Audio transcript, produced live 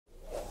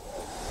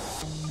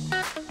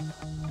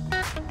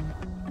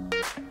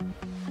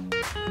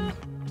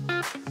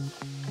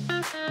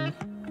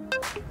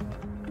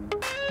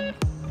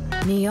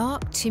New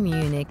York to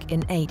Munich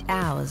in 8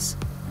 hours,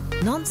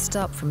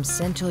 non-stop from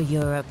Central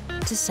Europe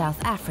to South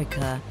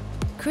Africa,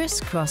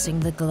 crisscrossing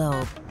the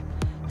globe.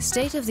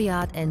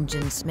 State-of-the-art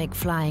engines make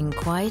flying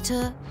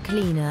quieter,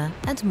 cleaner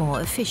and more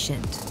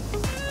efficient.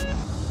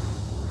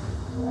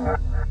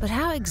 But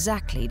how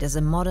exactly does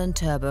a modern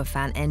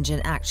turbofan engine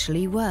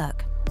actually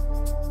work?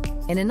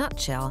 In a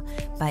nutshell,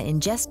 by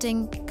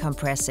ingesting,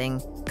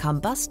 compressing,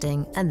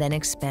 combusting and then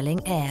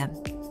expelling air.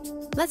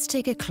 Let's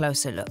take a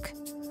closer look.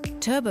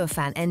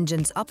 Turbofan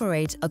engines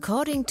operate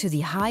according to the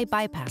high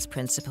bypass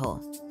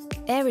principle.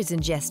 Air is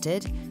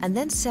ingested and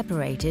then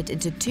separated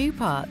into two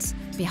parts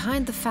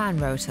behind the fan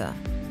rotor.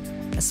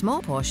 A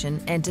small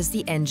portion enters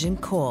the engine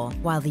core,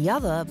 while the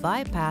other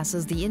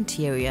bypasses the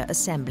interior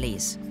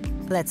assemblies.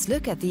 Let's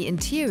look at the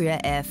interior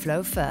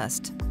airflow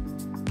first.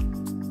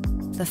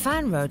 The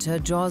fan rotor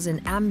draws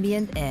in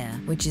ambient air,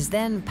 which is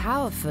then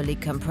powerfully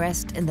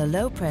compressed in the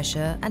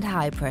low-pressure and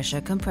high-pressure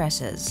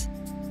compressors.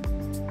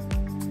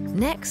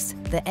 Next,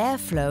 the air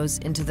flows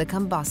into the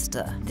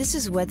combustor. This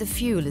is where the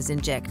fuel is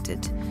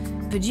injected,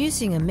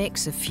 producing a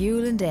mix of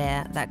fuel and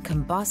air that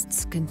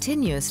combusts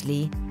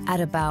continuously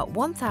at about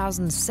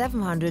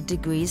 1700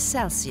 degrees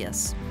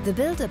Celsius. The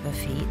buildup of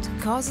heat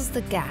causes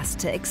the gas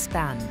to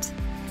expand.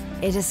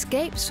 It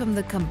escapes from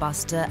the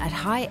combustor at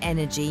high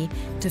energy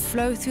to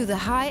flow through the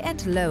high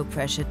and low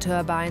pressure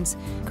turbines,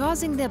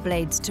 causing their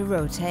blades to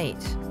rotate.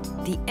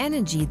 The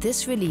energy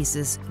this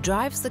releases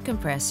drives the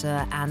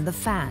compressor and the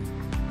fan.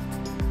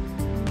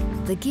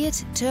 The geared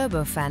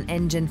turbofan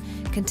engine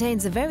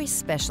contains a very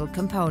special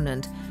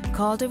component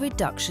called a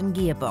reduction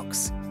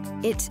gearbox.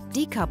 It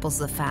decouples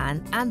the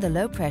fan and the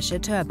low-pressure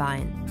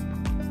turbine.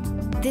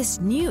 This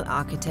new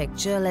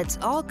architecture lets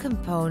all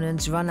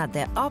components run at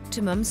their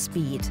optimum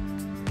speed.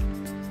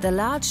 The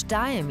large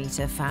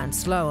diameter fan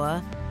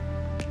slower,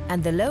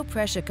 and the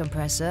low-pressure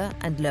compressor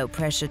and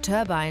low-pressure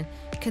turbine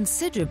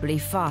considerably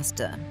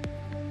faster.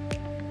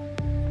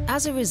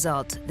 As a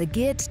result, the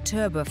geared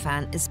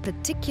turbofan is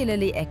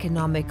particularly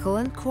economical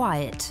and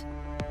quiet.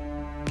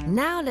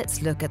 Now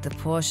let's look at the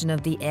portion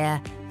of the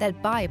air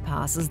that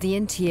bypasses the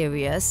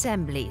interior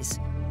assemblies.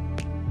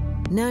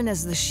 Known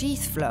as the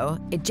sheath flow,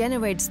 it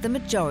generates the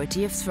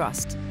majority of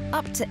thrust,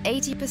 up to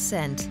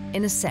 80%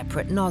 in a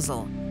separate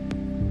nozzle.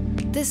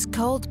 This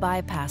cold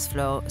bypass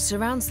flow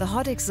surrounds the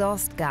hot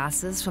exhaust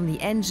gases from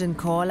the engine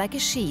core like a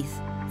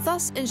sheath,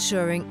 thus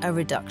ensuring a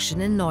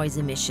reduction in noise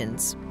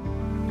emissions.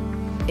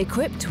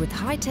 Equipped with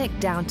high-tech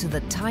down to the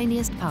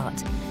tiniest part,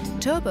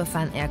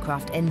 turbofan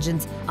aircraft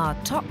engines are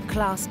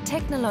top-class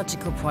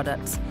technological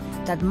products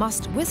that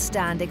must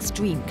withstand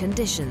extreme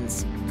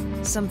conditions.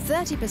 Some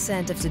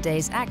 30% of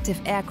today's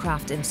active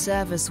aircraft in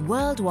service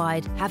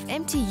worldwide have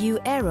MTU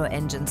Aero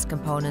engines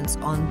components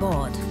on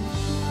board.